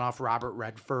as a Yeah. one-off. Robert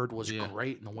Redford was Yeah.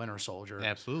 great in The Winter Soldier.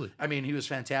 Absolutely. I mean, he was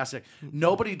fantastic.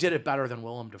 Nobody did it better than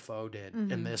Willem Dafoe did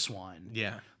in this one.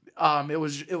 Yeah. It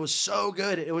was so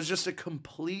good. It was just a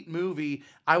complete movie.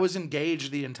 I was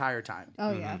engaged the entire time.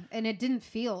 Oh yeah, and it didn't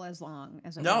feel as long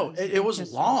as it No, was. it was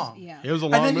just long. yeah. It was a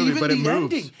long movie, but it moves.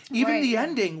 ending, even Right. the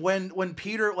ending when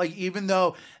Peter, like, even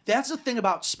though that's the thing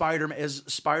about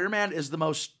Spider-Man is the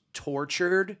most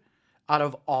tortured out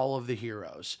of all of the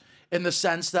heroes. In the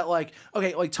sense that, like,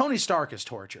 okay, like Tony Stark is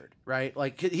tortured, right?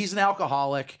 Like he's an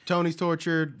alcoholic, Tony's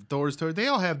tortured, Thor's tortured. They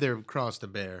all have their cross to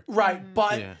bear. right?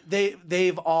 But Yeah.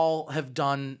 they've all have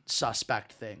done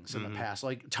suspect things in the past.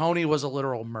 Like Tony was a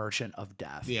literal merchant of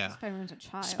death. Yeah. Spider-Man's a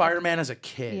child. Spider-Man is a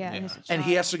kid. Yeah, he's a And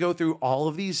he child. has to go through all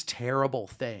of these terrible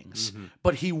things,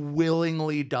 but he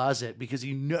willingly does it because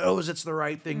he knows it's the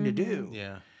right thing to do.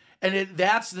 Yeah. And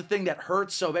that's the thing that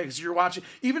hurts so bad, because you're watching.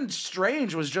 Even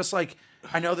Strange was just like,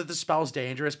 I know that the spell's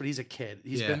dangerous, but he's a kid.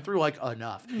 He's Yeah. been through like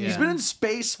enough. He's Yeah. been in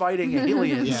space fighting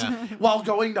aliens Yeah. while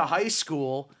going to high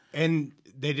school. And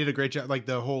they did a great job. Like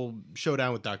the whole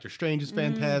showdown with Doctor Strange is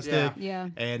fantastic. Yeah.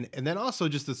 And then also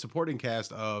just the supporting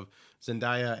cast of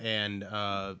Zendaya and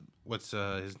what's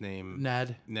his name?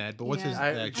 Ned. But what's Yeah. his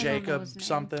I don't know Jacob his name.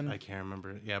 something. I can't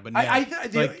remember. Yeah, but I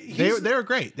Ned, th- like, he's- they were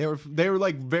great. They were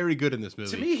like very good in this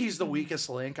movie. To me, he's the weakest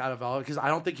link out of all because I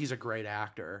don't think he's a great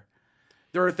actor.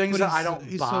 There are things But that I don't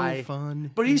he's buy. so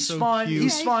fun. But he's so fun. cute.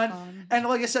 He's Yeah, fun. he's fun. And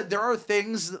like I said, there are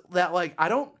things that like I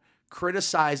don't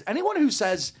criticize anyone who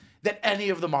says that any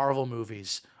of the Marvel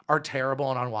movies are terrible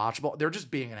and unwatchable. They're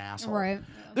just being an asshole. Right.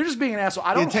 They're just being an asshole. I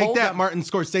Yeah, don't take hold that, them. Martin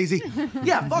Scorsese.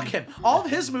 Yeah, fuck him. All of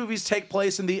his movies take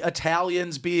place in the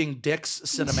Italians being dicks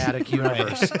cinematic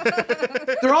universe.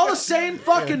 They're all the same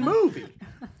fucking movie.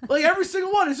 Like every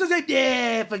single one. It's just like,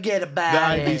 yeah, forget The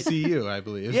about it. IBCU, I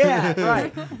believe. Yeah,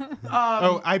 right.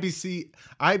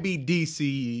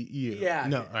 IBDCU. Yeah.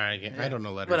 No, all right, I don't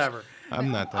know letters. Whatever. I'm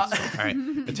not that smart. All right.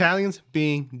 Italians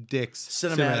being dicks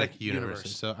Cinematic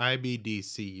universe. So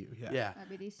IBDCU. Yeah. Yeah.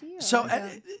 IBDC. So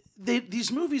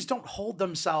these movies don't hold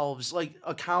themselves like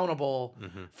accountable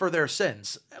for their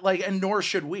sins, like, and nor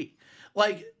should we.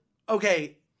 Like,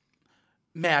 okay,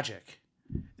 magic.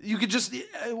 You could just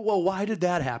well, why did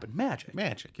that happen? Magic.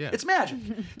 Magic, yeah. It's magic.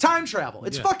 Time travel.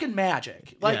 It's Yeah. fucking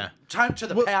magic. Like Yeah. time to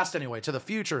the Well- past anyway, to the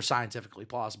future scientifically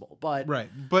plausible. But Right.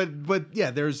 But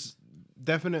yeah, there's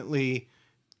definitely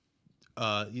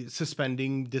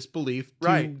suspending disbelief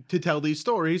to tell these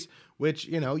stories, which,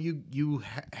 you know, you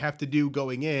have to do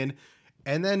going in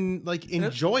and then like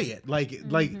enjoy it. Like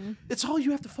it's all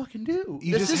you have to fucking do.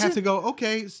 you This just have isn't- to go,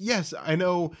 okay, yes, I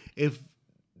know if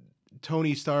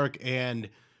Tony Stark and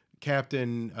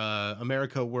Captain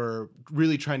America were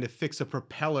really trying to fix a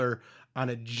propeller on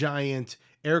a giant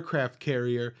aircraft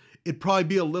carrier, it'd probably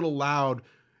be a little loud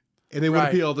and they wouldn't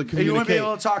Right. be able to And communicate. you wouldn't be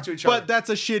able to talk to each other. But that's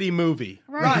a shitty movie.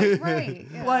 Right.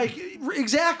 Yeah. Like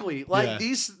exactly, like Yeah.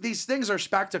 these things are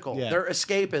spectacle. Yeah. They're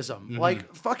escapism.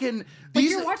 Like fucking Like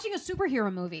these. you're watching a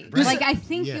superhero movie. Right. Like I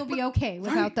think Yeah. you'll be okay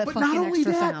without Right, the but fucking not only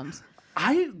extra that, sounds.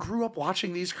 I grew up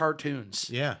watching these cartoons,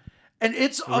 Yeah. and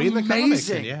it's Read the comics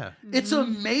amazing. and yeah. It's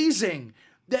amazing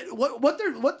that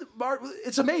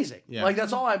it's amazing. Yeah. Like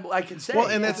that's all I can say. Well,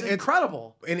 and it's it's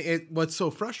incredible. And what's so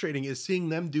frustrating is seeing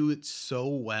them do it so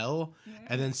well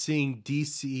and then seeing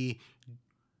DC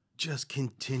just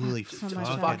continually So much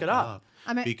fuck, fuck it up.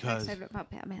 I'm because excited about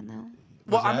Batman though.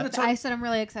 Well, that? I'm gonna tell I said I'm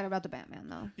really excited about the Batman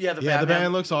though. yeah, the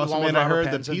Batman looks the awesome, one with and I Robert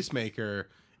heard the Pattinson. Peacemaker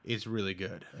is really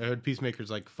good. I heard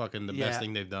Peacemaker's like fucking the Yeah. best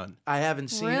thing they've done. I haven't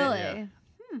seen Really? it.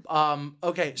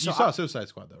 Okay, so You saw Suicide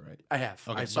Squad though, right? I have.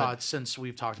 Okay, I saw but- it since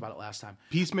we've talked about it last time.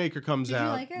 Peacemaker comes Did you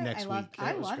out like it? next week.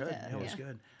 I It was loved good. it. It was Yeah.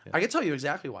 good. I can tell you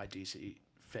exactly why DC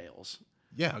fails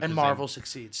Yeah, and Marvel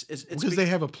succeeds. It's because they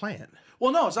have a plan.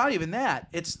 well, no, it's not even that.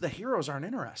 It's the heroes aren't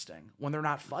interesting when they're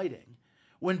not fighting.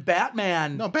 When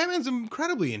Batman, No, Batman's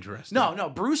incredibly interesting. no,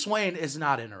 Bruce Wayne is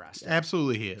not interesting.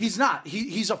 Absolutely he is. He's not.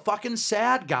 He's a fucking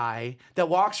sad guy that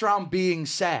walks around being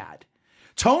sad.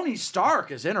 Tony Stark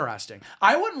is interesting.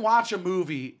 I wouldn't watch a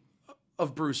movie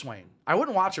of Bruce Wayne. I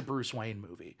wouldn't watch a Bruce Wayne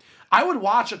movie. I would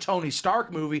watch a Tony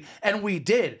Stark movie, and we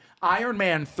did. Iron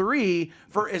Man 3,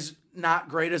 for as not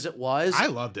great as it was. I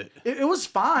loved it. It was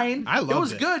fine. I loved it. It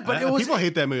was good, but it was people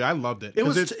hate that movie. I loved it. It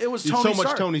was 'Cause it was it's Tony so much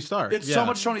Stark. Tony Stark. It's Yeah. so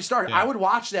much Tony Stark. Yeah. I would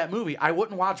watch that movie. I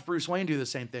wouldn't watch Bruce Wayne do the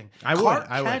same thing. I would. Clark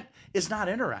I would. Kent is not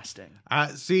interesting.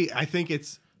 See, I think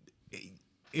it's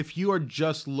if you are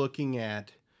just looking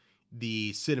at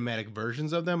the cinematic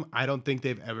versions of them, I don't think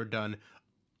they've ever done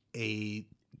a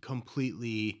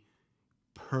completely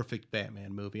perfect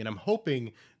Batman movie, and I'm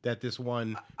hoping that this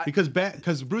one because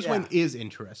Bruce Wayne is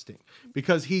interesting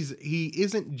because he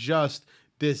isn't just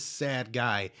this sad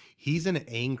guy; he's an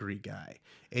angry guy,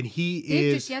 and he They've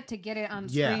is just yet to get it on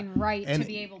Yeah. screen right And- to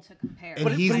be able to compare. and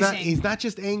But he's he's- not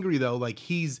just angry though, like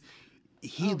he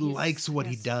likes what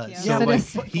he does. Yeah, So but like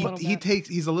sadistic a little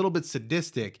he's a little bit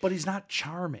sadistic. But he's not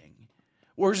charming.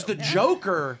 Whereas the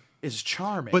Joker is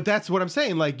charming. But that's what I'm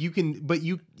saying. Like he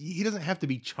doesn't have to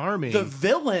be charming. the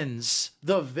villains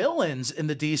in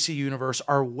the DC universe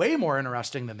are way more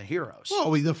interesting than the heroes.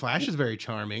 well, the Flash is very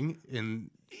charming and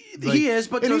he is,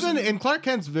 but and there's- even and Clark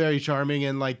Kent's very charming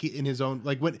and like in his own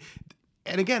like when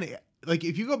and again like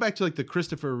if you go back to like the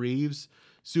Christopher Reeves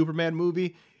Superman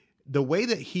movie, the way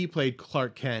that he played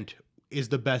Clark Kent is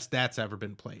the best that's ever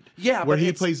been played. Yeah, where but he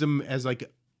it's- plays him as like a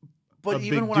but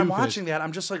even big when I'm doofus. watching that,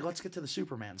 I'm just like, let's get to the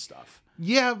Superman stuff.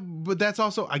 Yeah, but that's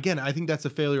also again, I think that's a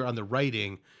failure on the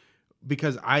writing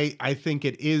because I think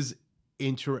it is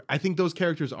I think those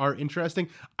characters are interesting.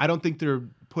 I don't think they're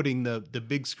putting the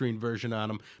big screen version on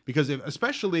them because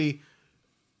especially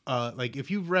like if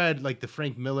you've read like the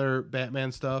Frank Miller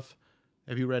Batman stuff,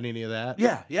 have you read any of that?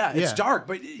 Yeah, it's Yeah. dark,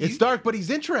 but It's dark, but he's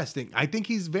interesting. I think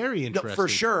he's very interesting. for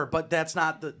sure. But that's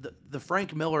not the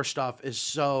Frank Miller stuff is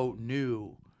so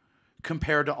new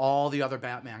compared to all the other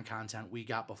Batman content we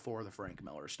got before the Frank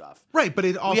Miller stuff. Right, but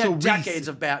it also we had decades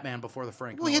of Batman before the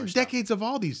Frank Miller we had stuff. decades of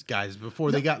all these guys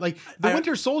before they got, like, the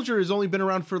Winter Soldier has only been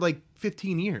around for, like,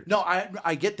 15 years. No,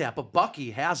 I get that, but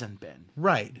Bucky hasn't been.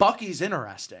 Right. Bucky's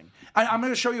interesting. I'm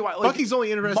going to show you why. Like, Bucky's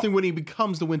only interesting when he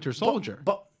becomes the Winter Soldier.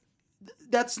 But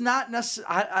that's not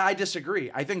necessarily. I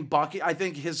disagree. I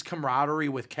think his camaraderie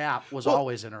with Cap was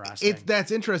always interesting.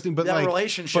 That's interesting, but that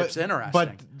relationship's interesting.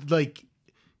 But like,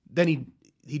 then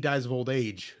he dies of old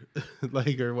age,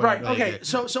 like, or whatever. Right. Okay. Like,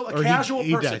 so a casual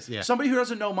person, dies, yeah. somebody who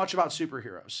doesn't know much about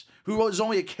superheroes, who is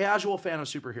only a casual fan of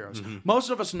superheroes. Most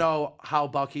of us know how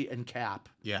Bucky and Cap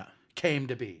came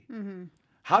to be.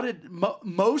 How did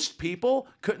most people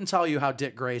couldn't tell you how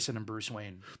Dick Grayson and Bruce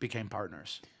Wayne became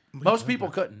partners? Most people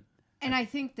couldn't. And I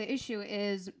think the issue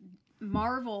is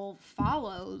Marvel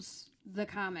follows the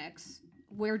comics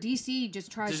where DC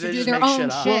just tries to do their own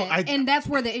shit. Well, and that's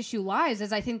where the issue lies,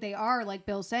 is I think they are, like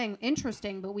Bill's saying,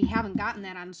 interesting, but we haven't gotten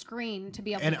that on screen to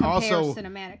be able to compare also,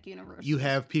 cinematic universes. You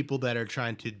have people that are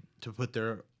trying to put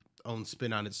their own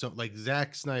spin on it. So, like,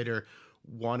 Zack Snyder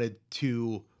wanted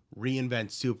to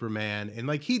reinvent Superman, and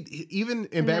like he even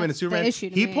in Batman and Superman,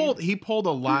 he pulled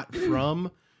a lot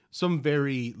from some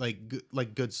very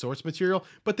good source material,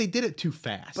 but they did it too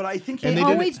fast. But I think they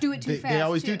always do it too fast. They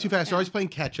always do it too fast. They're always playing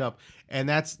catch up, and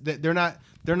they're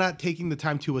not taking the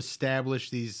time to establish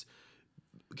these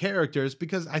characters,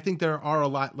 because I think there are a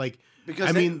lot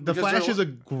the Flash is a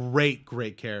great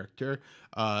character.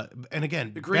 And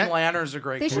again, the Green Lantern's a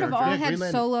great character. They should have all had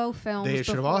solo films. They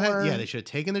should have all had they should have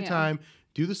taken their time,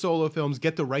 do the solo films,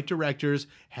 get the right directors,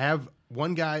 have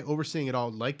one guy overseeing it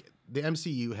all, like the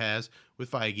MCU has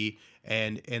with Feige,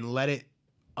 and let it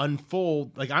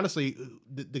unfold. Like, honestly,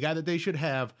 the guy that they should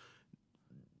have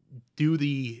do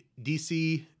the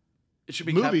DC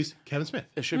movies, Kevin Smith.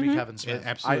 It should be Kevin Smith.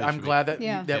 Absolutely, I'm glad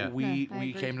that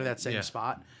we came to that same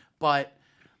spot. But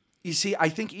you see, I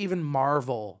think even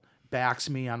Marvel backs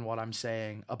me on what I'm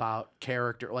saying about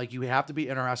character. Like, you have to be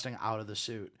interesting out of the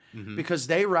suit, because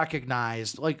they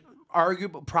recognized, like,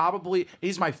 arguably, probably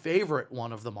he's my favorite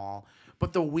one of them all,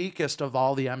 but the weakest of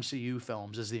all the MCU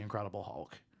films is the Incredible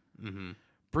Hulk.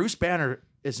 Bruce Banner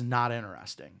is not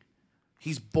interesting.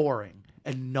 He's boring,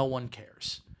 and no one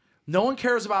cares. No one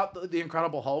cares about the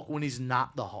Incredible Hulk when he's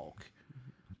not the Hulk.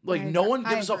 Like, no one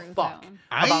gives a fuck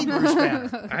about Bruce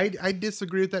Banner. I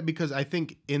disagree with that, because I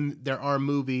think there are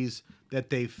movies that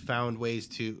they found ways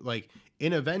to, like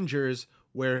in Avengers,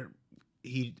 where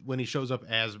when he shows up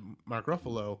as Mark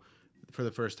Ruffalo for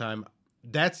the first time,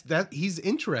 he's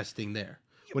interesting there.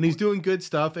 When he's doing good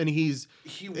stuff, and he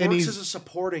works as a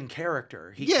supporting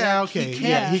character. He can't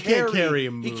carry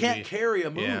a movie. He can't carry a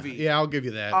movie. Yeah, I'll give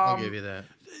you that.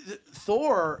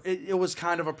 Thor, it was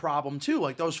kind of a problem too.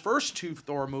 Like, those first two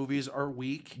Thor movies are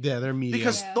weak. Yeah, they're medium.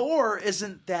 Because Thor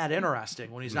isn't that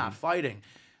interesting when he's not fighting.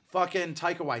 Fucking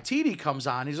Taika Waititi comes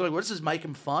on. He's like, "What, does this make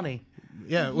him funny?"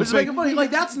 Yeah, this make him funny.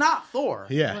 Like, that's not Thor.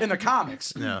 Yeah. In the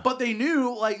comics. No. But they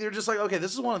knew, like, they're just like, okay,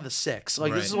 this is one of the six.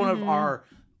 Like, this is one of our,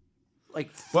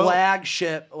 like,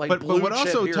 flagship, like, blue but what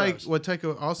chip also heroes. what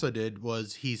Taika also did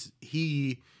was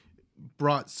he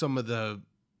brought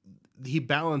he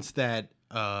balanced that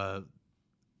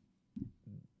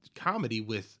comedy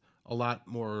with a lot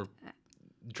more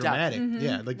dramatic.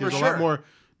 Yeah, like there's a lot more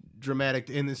dramatic,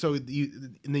 and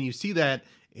then you see that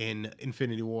in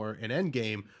Infinity War and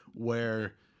Endgame,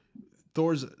 where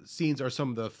Thor's scenes are some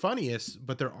of the funniest,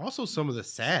 but they're also some of the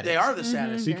saddest. They are the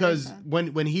saddest. Because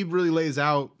when he really lays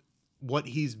out what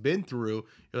he's been through,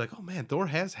 you're like, oh man, Thor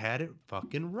has had it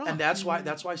fucking rough. And that's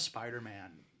why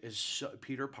Spider-Man is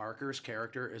Peter Parker's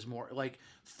character is more like,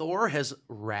 Thor has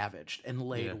ravaged and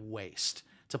laid waste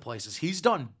to places. He's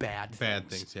done bad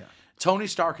things. Yeah. Tony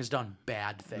Stark has done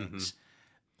bad things.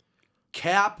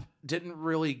 Cap didn't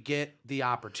really get the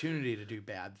opportunity to do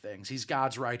bad things. He's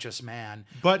God's righteous man.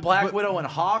 But Black Widow and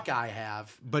Hawkeye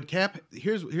have. But Cap,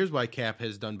 here's why Cap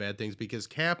has done bad things, because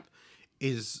Cap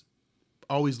is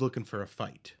always looking for a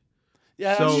fight.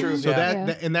 Yeah, that's true. So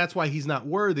and that's why he's not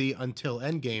worthy until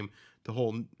Endgame to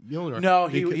hold Mjolnir. No,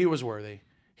 he was worthy.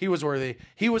 He was worthy.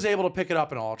 He was able to pick it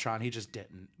up in Ultron. He just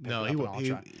didn't.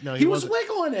 He was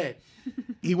wiggling it.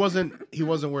 He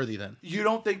wasn't worthy then. You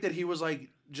don't think that he was like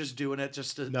just doing it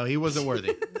just to? No, he wasn't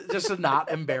worthy. Just to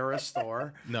not embarrass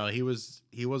Thor. No, he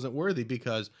wasn't worthy,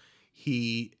 because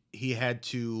he had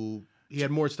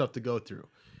more stuff to go through.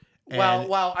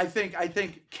 Well, I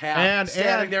think Cap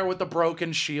standing there with the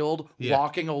broken shield,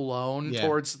 walking alone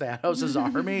towards Thanos'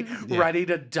 army, ready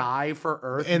to die for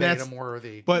Earth, made him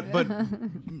worthy. But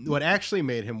what actually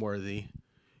made him worthy,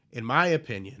 in my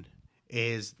opinion,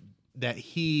 is that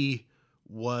he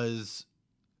was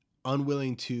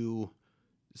unwilling to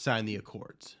sign the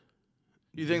accords.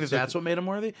 You think that's what made him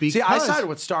worthy? Because, see, I sided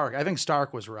with Stark. I think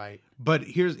Stark was right. But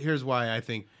here's why I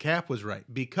think Cap was right.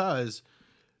 Because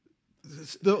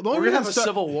the only we're gonna have a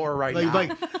civil war right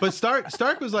now. But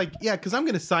Stark was like, yeah, because I'm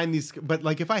gonna sign these. But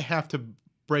like, if I have to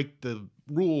break the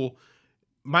rule,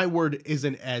 my word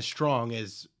isn't as strong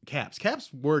as Cap's.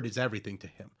 Cap's word is everything to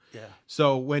him. Yeah.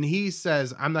 So when he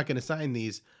says, I'm not gonna sign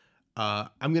these,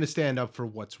 I'm gonna stand up for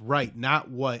what's right, not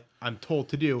what I'm told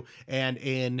to do. And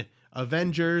in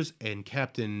Avengers and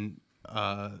Captain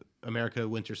America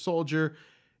Winter Soldier,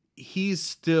 he's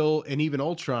still, and even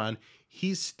Ultron,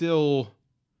 he's still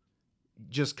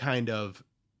just kind of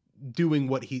doing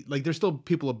what he like. There's still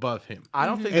people above him. I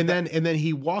don't think, and then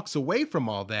he walks away from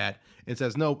all that and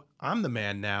says, "No, I'm the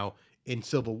man now." In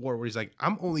Civil War, where he's like,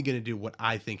 "I'm only going to do what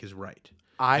I think is right,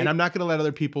 and I'm not going to let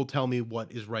other people tell me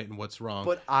what is right and what's wrong."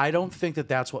 But I don't think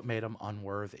that's what made him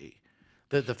unworthy.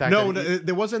 The fact that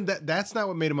there wasn't that. That's not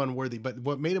what made him unworthy. But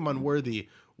what made him unworthy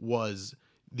was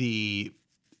the.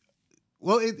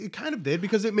 Well, it kind of did,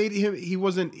 because it made him. He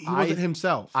wasn't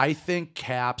himself. I think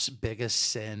Cap's biggest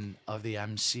sin of the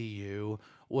MCU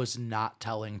was not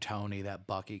telling Tony that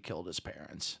Bucky killed his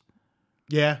parents.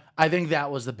 Yeah, I think that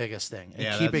was the biggest thing.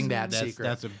 And keeping that secret.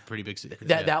 That's a pretty big secret.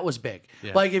 That was big.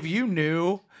 Yeah. Like if you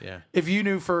knew,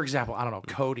 for example, I don't know,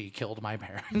 Cody killed my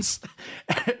parents,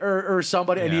 or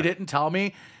somebody, and you didn't tell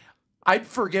me, I'd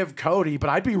forgive Cody,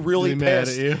 but I'd be really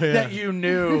pissed that you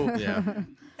knew. Yeah.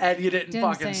 And you didn't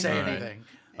fucking say anything.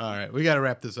 All right, we got to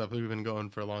wrap this up. We've been going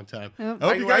for a long time. Oh. I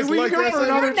hope you guys like this. For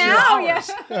another 2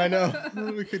 hours. I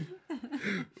know.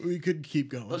 We could keep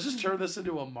going. Let's just turn this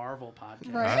into a Marvel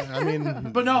podcast. Right. I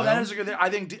mean, but no, that is a good thing.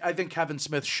 I think Kevin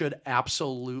Smith should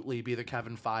absolutely be the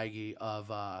Kevin Feige of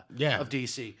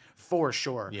DC for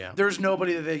sure. Yeah. There's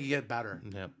nobody that they can get better.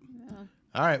 Yep. Yeah.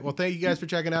 All right. Well, thank you guys for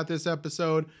checking out this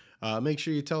episode. Make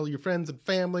sure you tell your friends and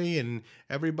family and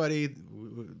everybody,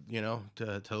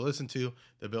 to listen to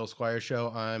the Bill Squire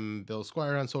Show. I'm Bill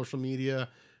Squire on social media.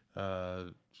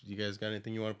 You guys got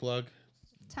anything you want to plug?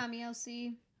 Tommi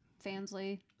LC,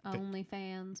 Fansly,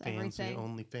 OnlyFans, everything.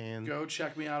 OnlyFans. Go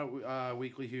check me out at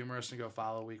Weekly Humorist and go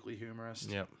follow Weekly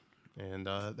Humorist. Yep. And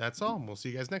that's all. We'll see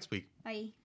you guys next week. Bye.